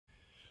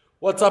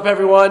What's up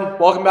everyone?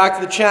 Welcome back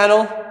to the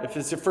channel. If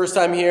it's your first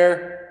time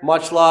here,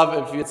 much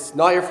love. If it's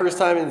not your first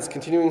time and it's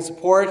continuing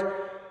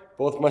support,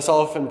 both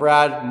myself and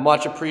Brad,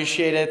 much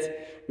appreciate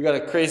it. We got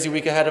a crazy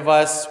week ahead of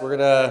us. We're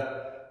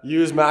gonna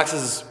use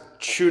Max's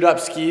chewed up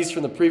skis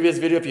from the previous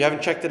video. If you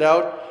haven't checked it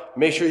out,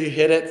 make sure you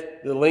hit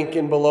it. The link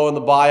in below in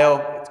the bio.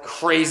 It's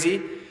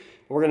crazy.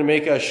 We're gonna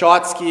make a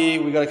shot ski.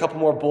 We got a couple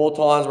more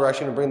bolt-ons. We're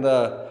actually gonna bring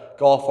the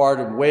Golf R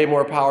to way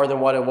more power than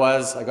what it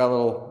was. I got a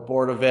little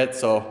bored of it,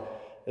 so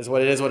is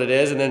what it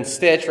is. And then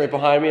Stitch right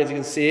behind me, as you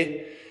can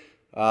see.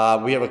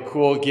 We have a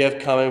cool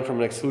gift coming from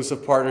an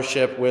exclusive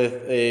partnership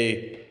with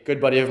a good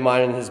buddy of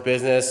mine in his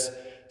business.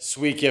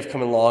 Sweet gift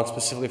coming along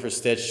specifically for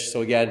Stitch.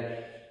 So again,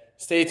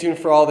 stay tuned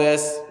for all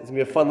this. It's gonna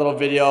be a fun little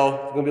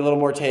video. It's gonna be a little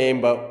more tame,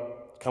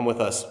 but come with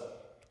us.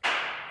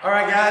 All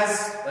right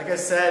guys, like I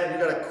said,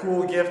 we got a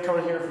cool gift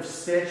coming here for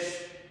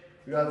Stitch.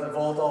 We got the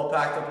Volt all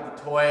packed up with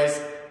the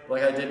toys.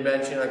 Like I did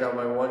mention, I got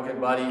my one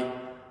good buddy.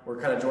 We're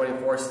kind of joining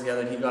forces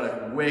together, and he got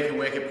a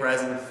wicked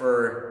present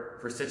for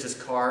Stitch's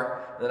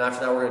car. And then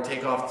after that, we're going to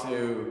take off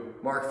to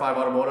Mark 5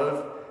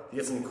 Automotive to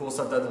get some cool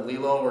stuff done to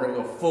Lilo. We're going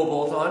to go full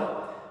bolt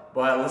on,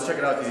 but let's check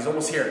it out because he's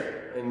almost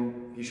here,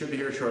 and he should be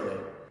here shortly.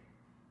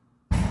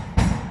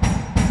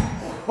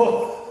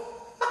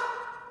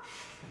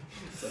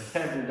 It's a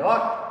heavy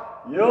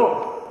dog. Yo,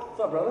 what's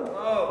up, brother?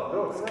 Oh,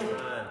 yo, what's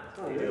going on?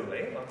 How you doing,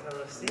 mate? Long time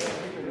no see.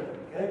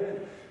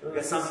 We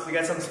got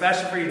something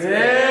special for you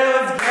today.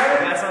 Yeah, let's get it.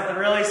 We got something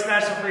really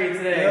special for you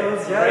today. Yeah,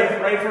 let's get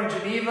it. Right from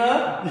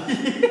Geneva.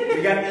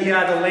 We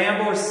got the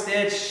Lambo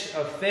Stitch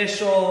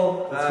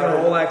official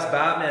Rolex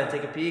Batman.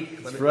 Take a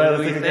peek. That's right,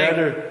 let's take a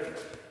gander.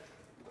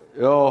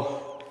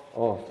 Yo,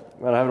 oh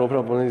man, I haven't opened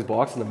up one of these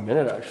boxes in a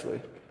minute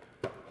actually.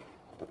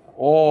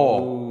 Oh,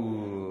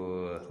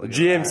 ooh,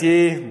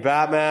 GMT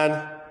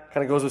Batman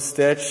kind of goes with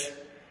Stitch.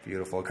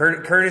 Beautiful.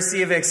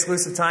 Courtesy of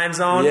Exclusive Time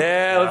Zone.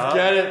 Yeah, let's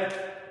get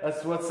it.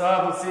 That's what's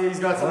up. Let's see. He's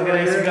got something. Look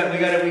at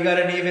this. We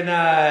got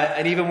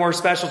an even more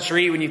special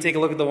treat when you take a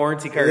look at the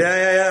warranty card.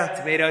 Yeah.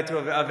 It's made out to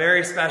a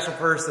very special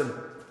person.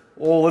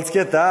 Oh, let's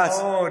get that.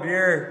 Oh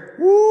dear.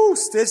 Woo!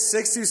 Stitch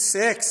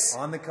 626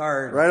 on the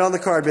card. Right on the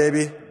card,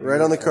 baby.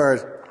 Right on the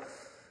card.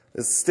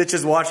 It's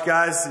Stitch's watch,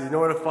 guys. You know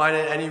where to find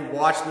it. Any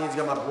watch needs,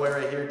 you got my boy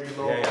right here,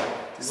 D-Lo. Yeah.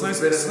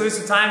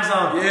 Exclusive Time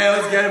Zone. Yeah,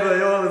 let's get it, but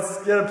yo, let's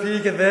get a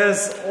peek at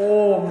this.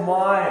 Oh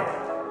my.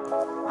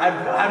 I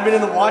haven't been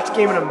in the watch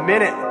game in a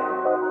minute.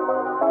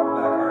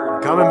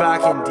 Coming back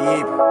in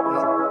deep.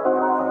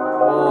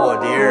 Oh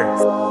dear.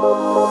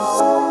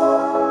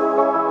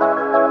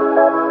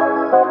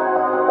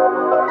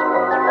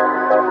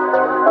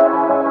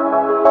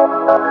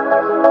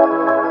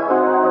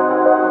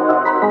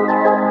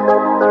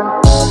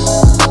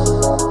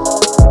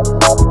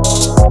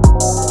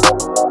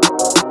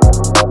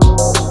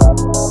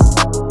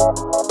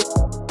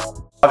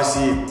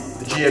 Obviously,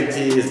 the GMT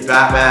is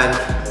Batman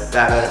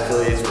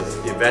affiliates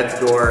with the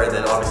Aventador, and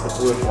then obviously the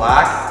blue and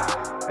black.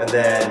 And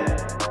then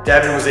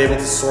Devin was able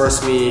to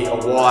source me a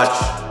watch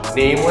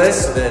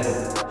nameless, so then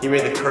he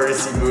made the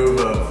courtesy move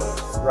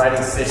of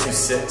writing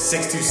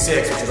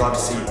 626, which is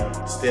obviously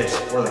Stitch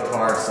for the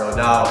car. So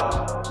now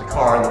the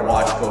car and the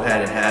watch go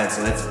hand in hand.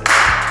 So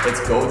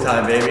it's go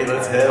time, baby.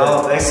 Let's hit it.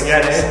 Oh, thanks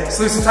again, eh?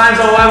 Exclusive Time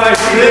Zone,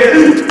 Yeah,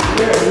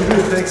 you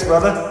do. Thanks,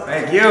 brother.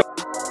 Thank you.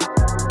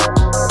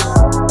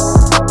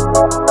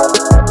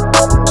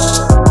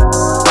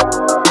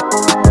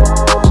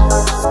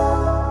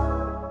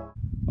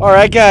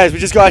 Alright guys, we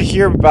just got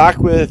here back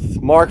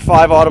with Mark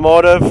 5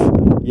 Automotive.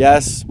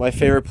 Yes, my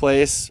favorite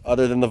place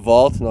other than the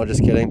Vault. No,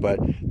 just kidding, but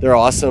they're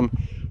awesome.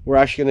 We're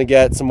actually going to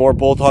get some more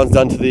bolt-ons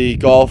done to the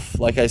Golf.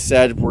 Like I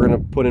said, we're going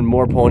to put in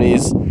more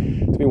ponies. It's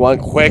going to be one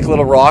quick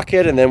little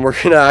rocket, and then we're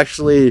going to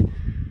actually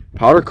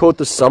powder coat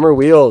the summer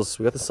wheels.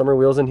 We got the summer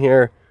wheels in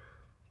here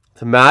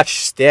to match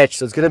Stitch.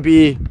 So it's going to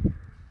be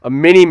a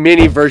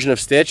mini version of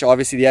Stitch.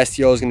 Obviously the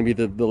STO is going to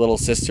be the little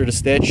sister to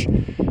Stitch,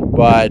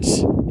 but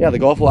yeah, the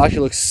Golf will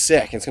actually look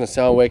sick. It's going to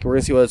sound wicked. We're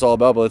going to see what it's all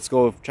about, but let's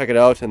go check it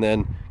out and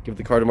then give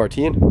the car to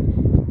Martine.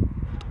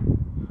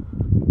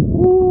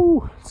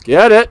 Woo, let's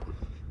get it.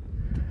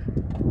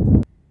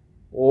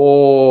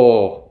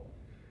 Oh,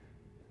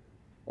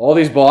 all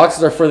these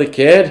boxes are for the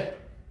kid.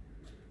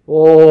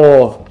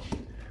 Oh,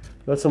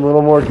 got some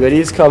little more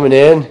goodies coming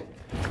in.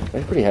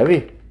 That's pretty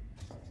heavy.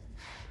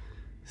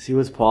 See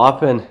what's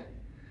popping.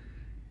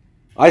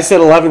 I said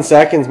 11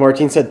 seconds.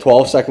 Martine said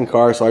 12-second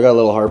car, so I got a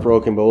little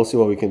heartbroken, but we'll see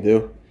what we can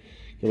do.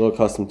 Get a little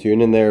custom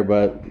tune in there,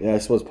 but yeah,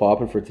 that's what's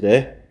popping for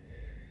today.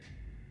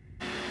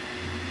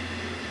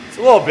 It's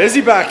a little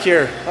busy back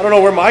here. I don't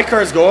know where my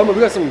car's going, but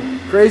we got some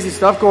crazy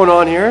stuff going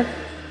on here.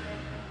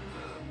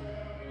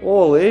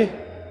 Holy.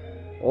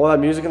 Oh, that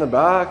music in the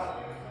back.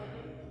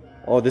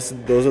 Oh,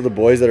 those are the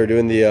boys that are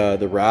doing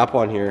the rap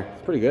on here.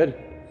 It's pretty good.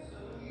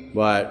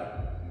 But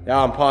yeah,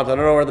 I'm pumped. I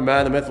don't know where the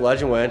man, the myth, the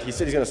legend went. He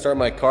said he's gonna start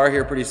my car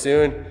here pretty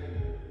soon.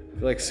 I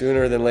feel like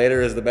sooner than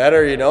later is the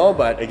better, you know,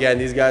 but again,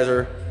 these guys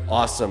are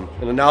awesome.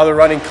 And now they're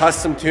running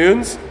custom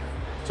tunes.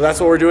 So that's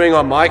what we're doing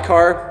on my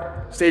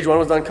car. Stage 1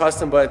 was done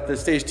custom, but the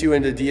stage 2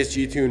 into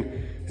DSG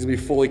tune He's gonna be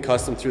fully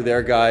custom through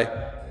their guy.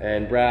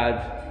 And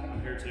Brad.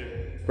 I'm here too.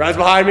 Brad's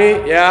behind me.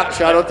 Yeah,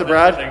 shout out to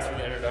Brad. Thanks for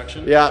the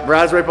introduction. Yeah,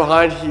 Brad's right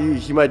behind.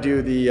 He might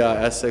do the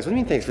S6. What do you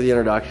mean thanks for the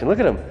introduction? Look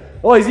at him.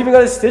 Oh, he's even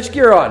got his stitch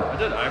gear on. I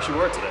did. I actually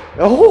wore it today.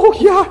 Oh,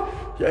 yeah.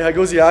 Yeah, he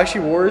goes, he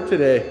actually wore it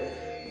today.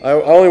 I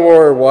only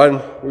wore one.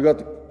 We got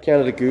the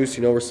Canada Goose.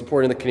 You know, we're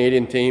supporting the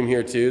Canadian team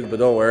here too, but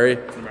don't worry.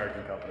 It's an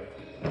American company.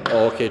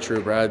 Oh, okay,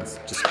 true. Brad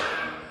just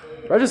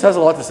has a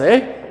lot to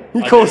say.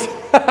 He goes.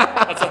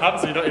 That's what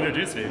happens when you don't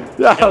introduce me.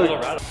 Yeah. You get a little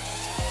radical.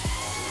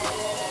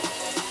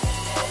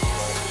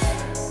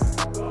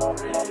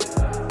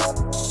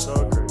 So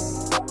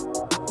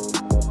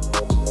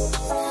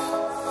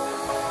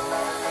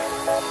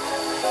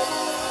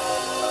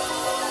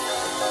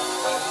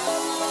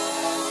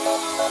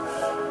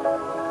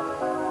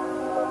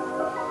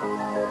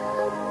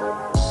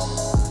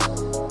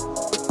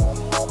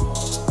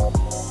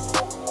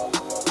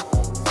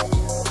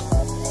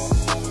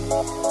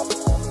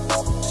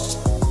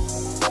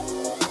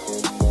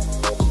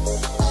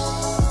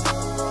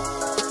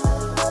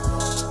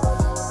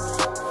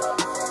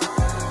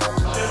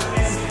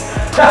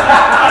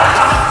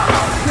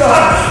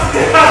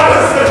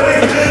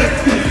crazy.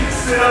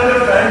 Sit on the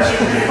bench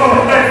and be on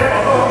my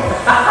phone.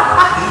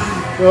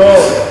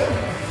 Oh,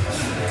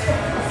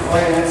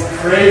 man, it's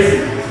crazy.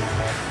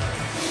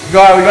 We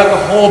got the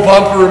whole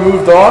bumper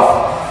removed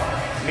off.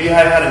 Me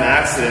had an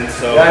accident,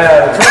 so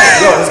Yeah, that's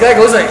right. Yo, this guy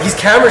goes like, he's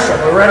camera shy,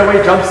 but right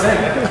away jumps in.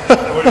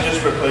 I would have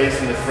just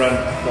replaced the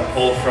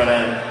whole front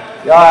end.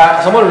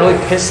 Yeah, someone really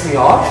pissed me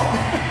off.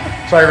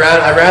 So I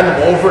ran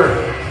them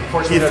over.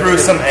 He threw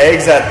some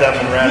eggs at them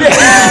and ran.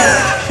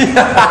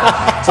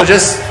 So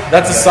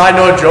that's a side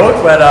note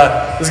joke, but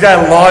this guy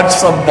launched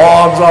some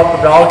bombs off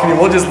the balcony.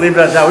 We'll just leave it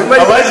at that. We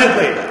might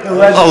allegedly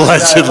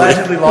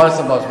launched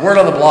some bombs. Word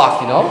on the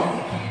block, you know.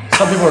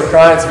 Some people were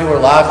crying, some people were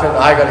laughing.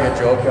 I got a good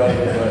joke out of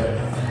it, but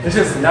it's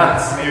just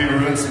nuts. Maybe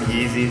ruin some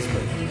Yeezys,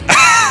 but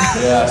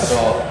Yeah. So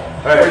all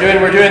right, we're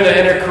doing the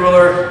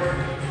intercooler.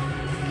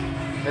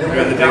 And we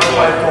got the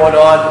downpipe going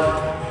on.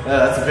 Yeah,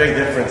 that's a big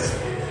difference.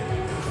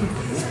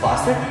 Is this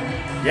plastic?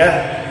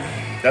 yeah,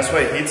 that's why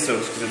it heats so,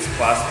 because it's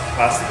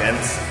plastic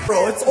ends.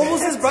 Bro, it's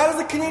almost as bad as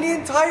a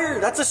Canadian Tire.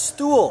 That's a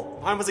stool.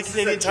 Mine was a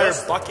Canadian Tire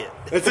bucket.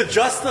 It's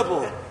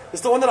adjustable.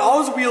 It's the one that I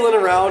was wheeling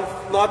around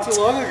not too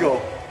long ago.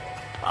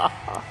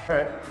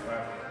 Alright.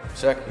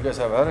 Check, you guys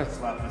have at it?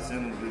 Slap this in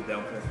and leave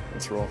down there.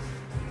 Let's roll.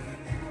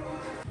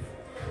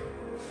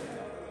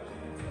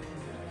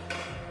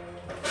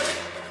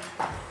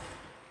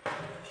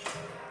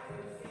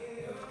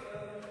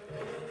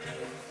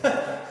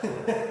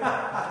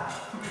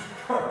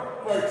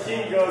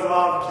 Martine goes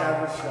off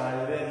camera shy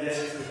and then he has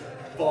just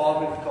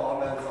bombing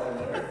comments on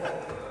there.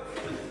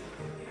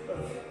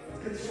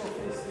 Good show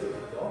face too,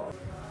 no?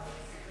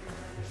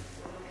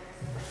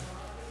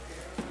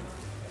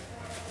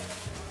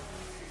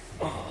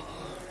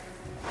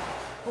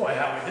 Oh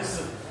yeah, wait,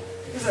 this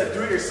is a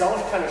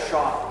do-it-yourself kind of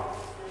shop.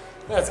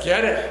 Let's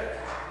get it.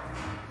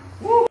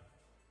 Woo.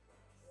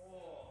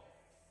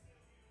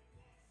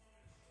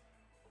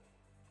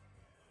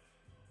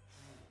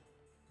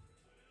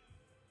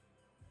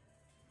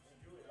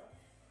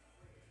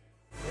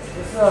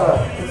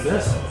 What's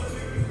this?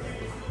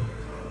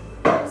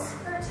 It's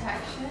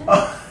protection.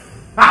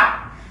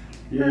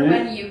 For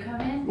when you come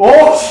in.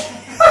 Oh!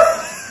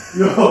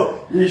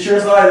 Yo, you sure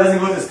it's not? It doesn't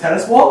go with this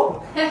tennis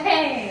ball?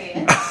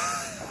 Hey!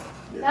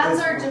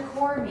 That's our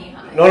decor,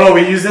 Mihai. No,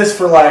 we use this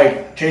for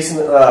like chasing,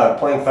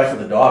 playing fetch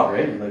with the dog,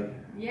 right? Like,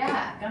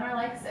 Yeah, Gunnar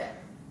likes it.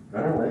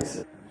 Gunnar likes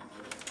it.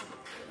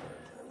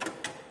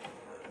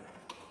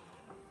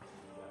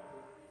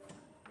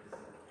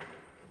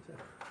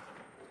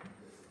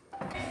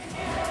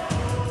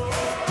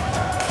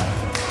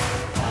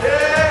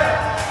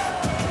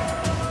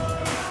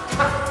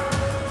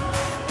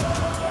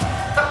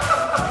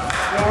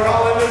 We're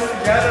all in this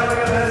together. Look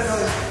at this.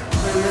 So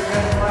you're going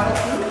to smile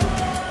too?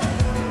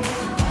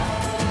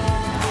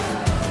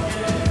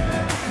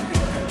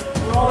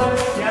 We're all in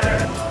this together.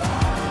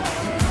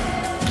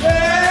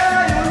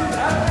 Yeah, you know what's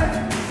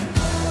happening?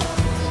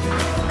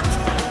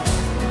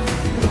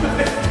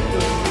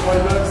 I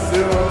love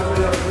Sue. I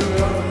love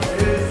Sue on the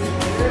face.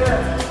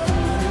 Yeah.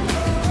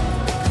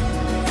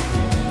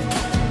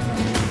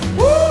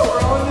 Woo!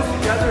 We're all in this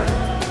together.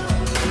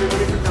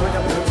 Everybody for coming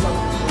up with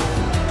something.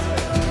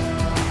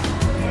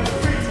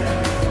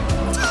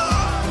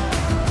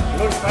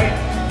 Looks tight.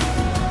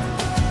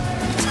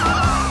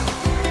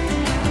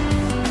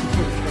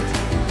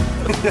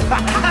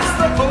 That's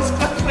the post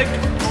clip like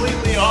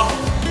completely off.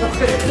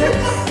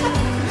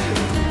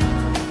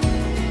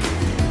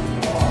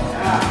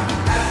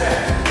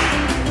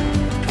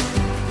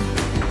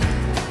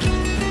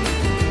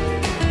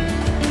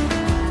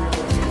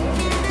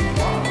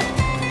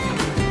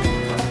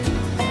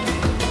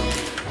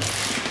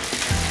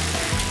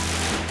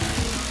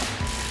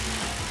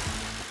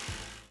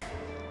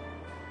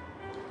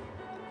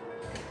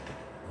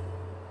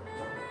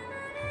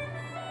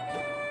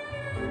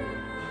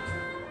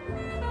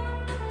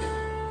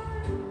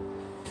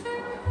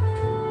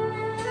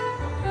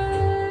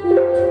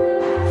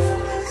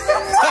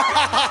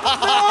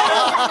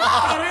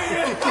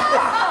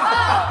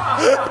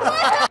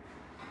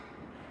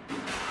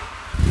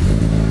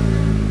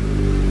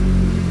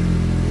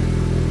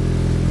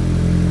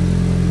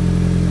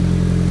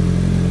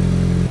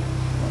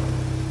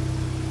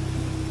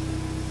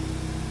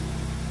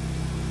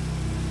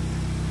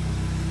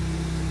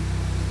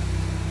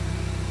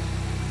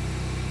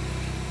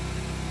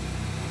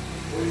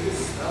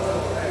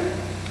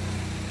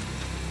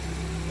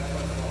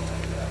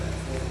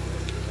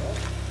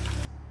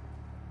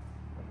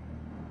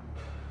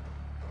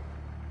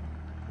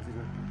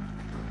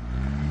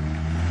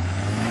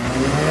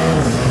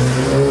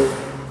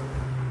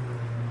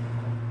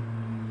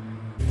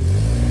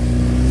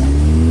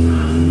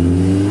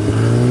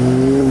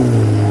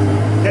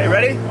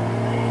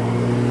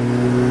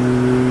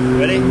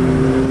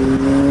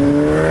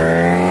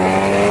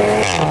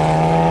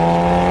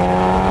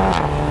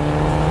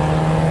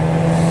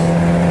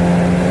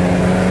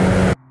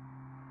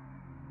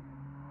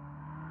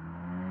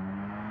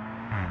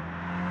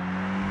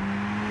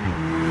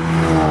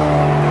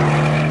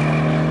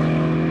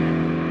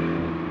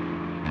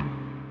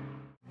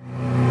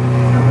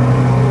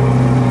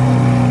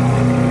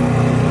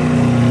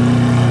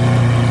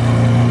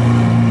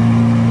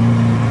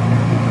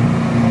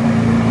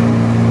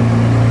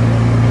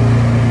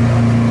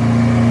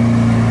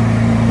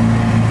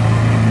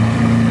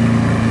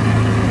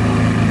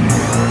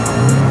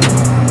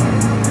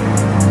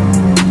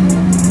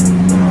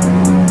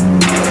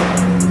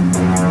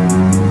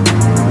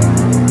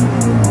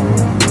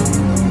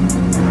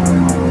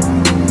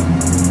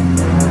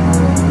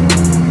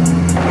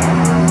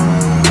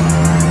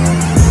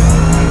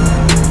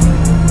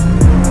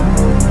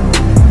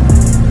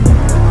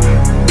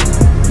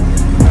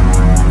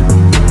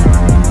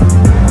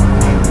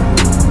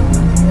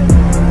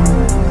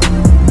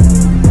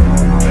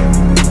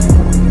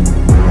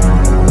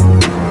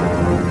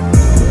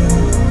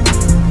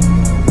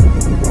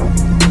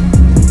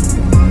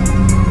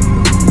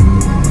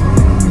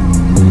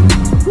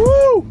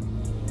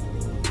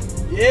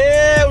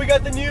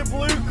 got the new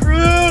blue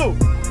crew.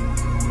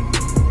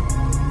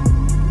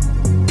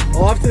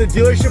 Off to the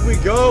dealership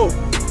we go.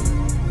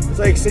 It's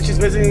like Stitch is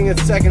visiting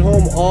its second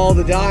home all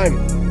the time.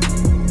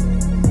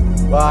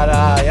 But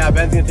yeah,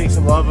 Ben's gonna take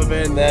some love of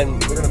it, and then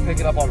we're gonna pick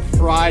it up on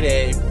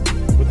Friday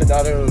with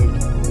another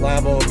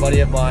Lambo buddy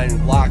of mine,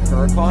 Black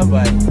Huracan.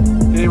 But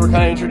today we're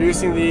kind of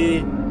introducing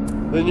the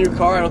new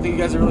car. I don't think you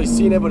guys have really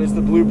seen it, but it's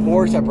the blue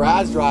Porsche that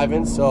Brad's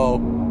driving.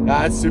 So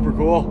yeah, it's super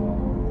cool.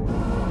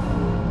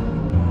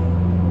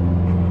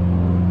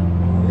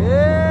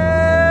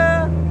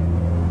 Yeah.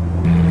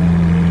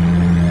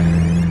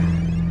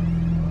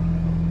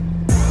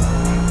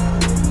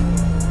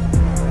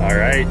 All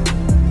right.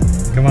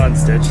 Come on,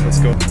 Stitch, let's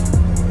go.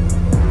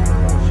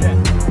 Oh shit.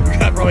 We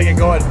gotta probably get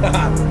going.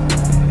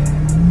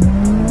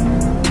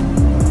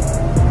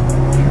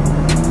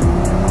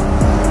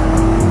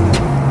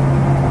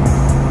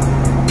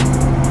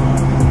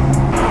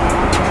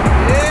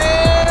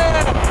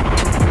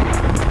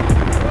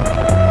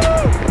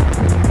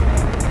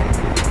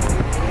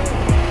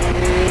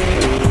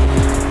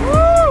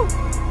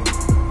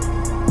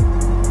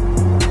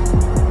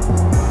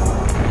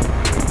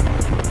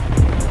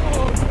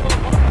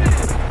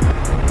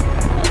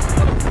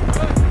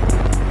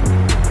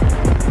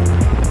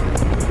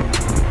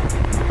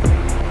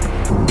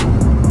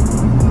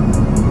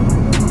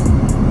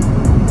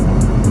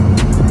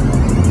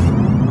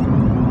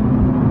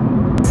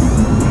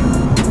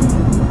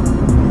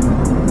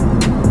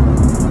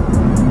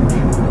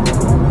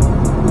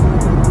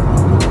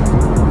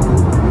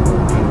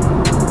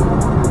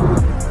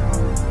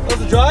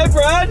 Drive,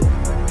 Brad?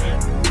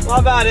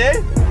 Not bad,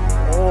 eh?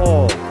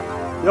 Oh,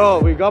 yo,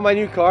 we got my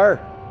new car.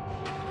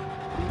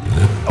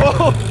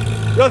 Oh,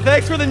 yo,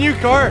 thanks for the new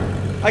car.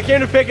 I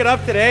came to pick it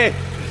up today.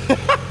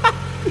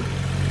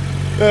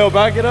 Yo,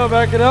 back it out,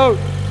 back it out.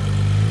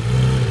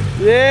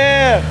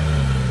 Yeah.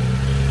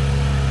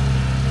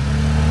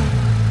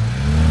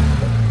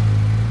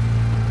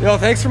 Yo,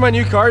 thanks for my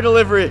new car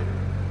delivery.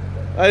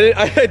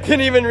 I didn't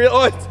even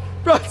realize. Oh,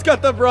 Brad's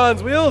got the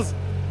bronze wheels.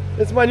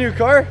 It's my new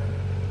car.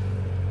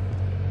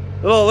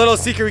 Little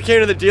secret, we came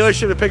to the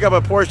dealership to pick up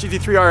a Porsche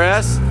GT3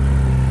 RS.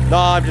 No,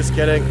 I'm just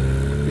kidding.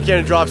 We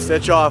came to drop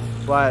Stitch off,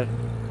 but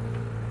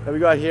we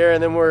got here,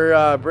 and then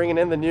we're bringing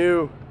in the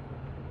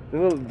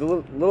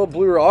little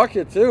blue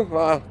rocket too.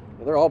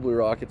 They're all blue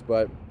rockets,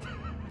 but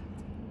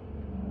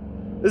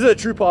this is a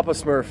true Papa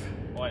Smurf.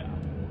 Oh yeah.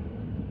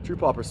 True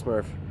Papa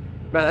Smurf.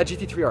 Man, that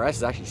GT3 RS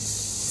is actually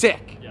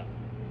sick. Yeah.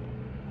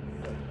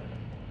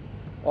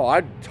 Oh,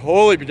 I'd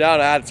totally be down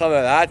to add something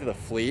like that to the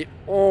fleet.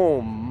 Oh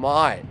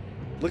my.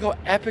 Look how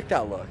epic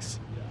that looks.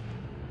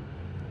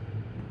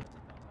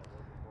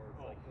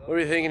 What are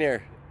we thinking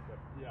here?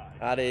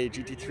 Add a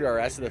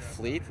GT3 RS to the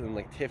fleet in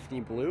like Tiffany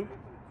blue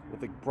with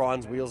the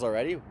bronze wheels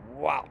already.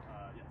 Wow.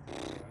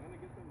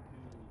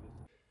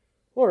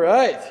 All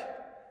right,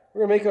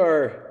 we're gonna make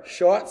our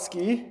shot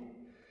ski.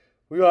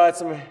 We got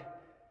some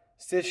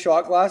Stitch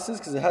shot glasses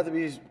because it had to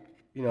be,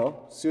 you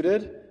know,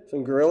 suited.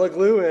 Some Gorilla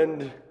Glue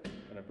and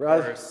of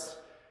course,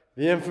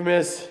 the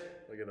infamous.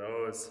 look at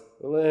those.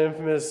 The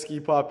infamous ski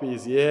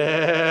puppies.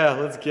 Yeah,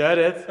 let's get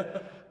it.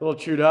 A little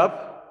chewed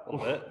up. A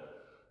little bit.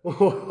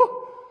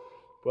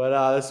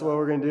 But this is what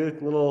we're gonna do.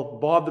 A little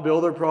Bob the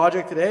Builder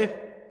project today.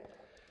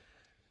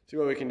 See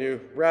what we can do.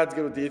 Brad's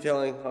good with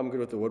detailing. I'm good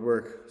with the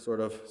woodwork,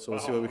 sort of. So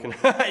we'll see what we can.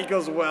 He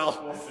goes well.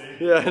 We'll see.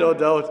 Yeah, no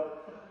doubt.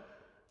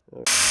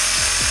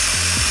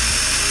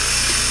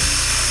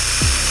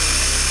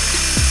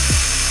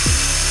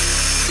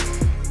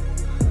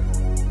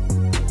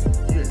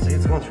 Dude, see,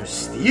 it's going through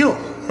steel.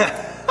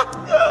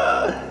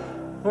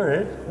 All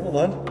right, hold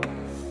on.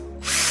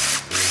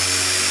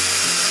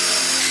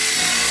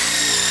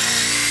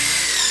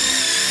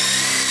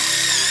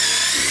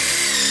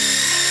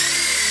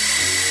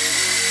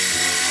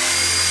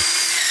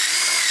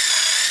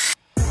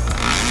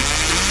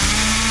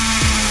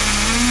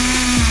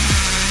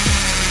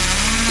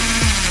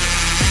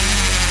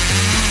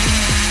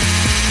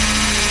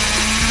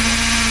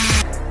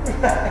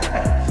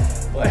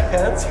 My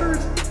hands hurt.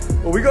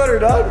 Well, we got her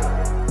done.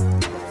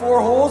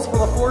 4 holes for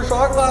the 4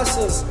 shot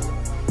glasses.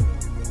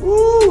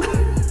 Woo!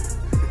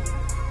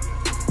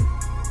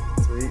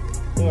 Sweet.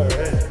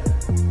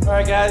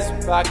 Alright guys,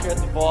 we're back here at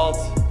the vault.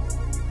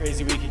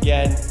 Crazy week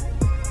again.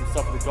 Some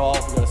stuff for the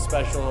golf. We got a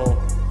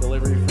special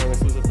delivery from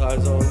Exclusive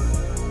Time Zone.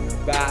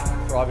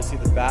 Bat, for obviously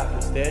the bat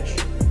for Stitch.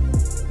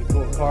 The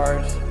cool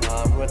card.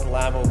 We went to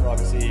Lambo for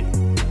obviously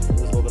there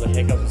was a little bit of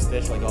hiccups with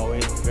Stitch like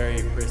always.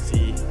 Very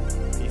prissy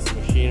piece of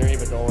machinery,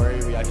 but don't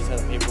worry, we actually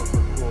sent the paperwork for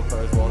a cool car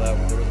as well.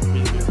 That there was a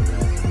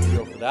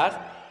video for that.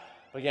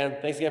 But again,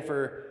 thanks again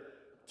for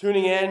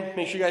tuning in.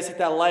 Make sure you guys hit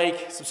that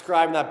like,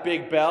 subscribe, and that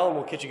big bell, and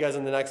we'll catch you guys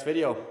in the next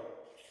video.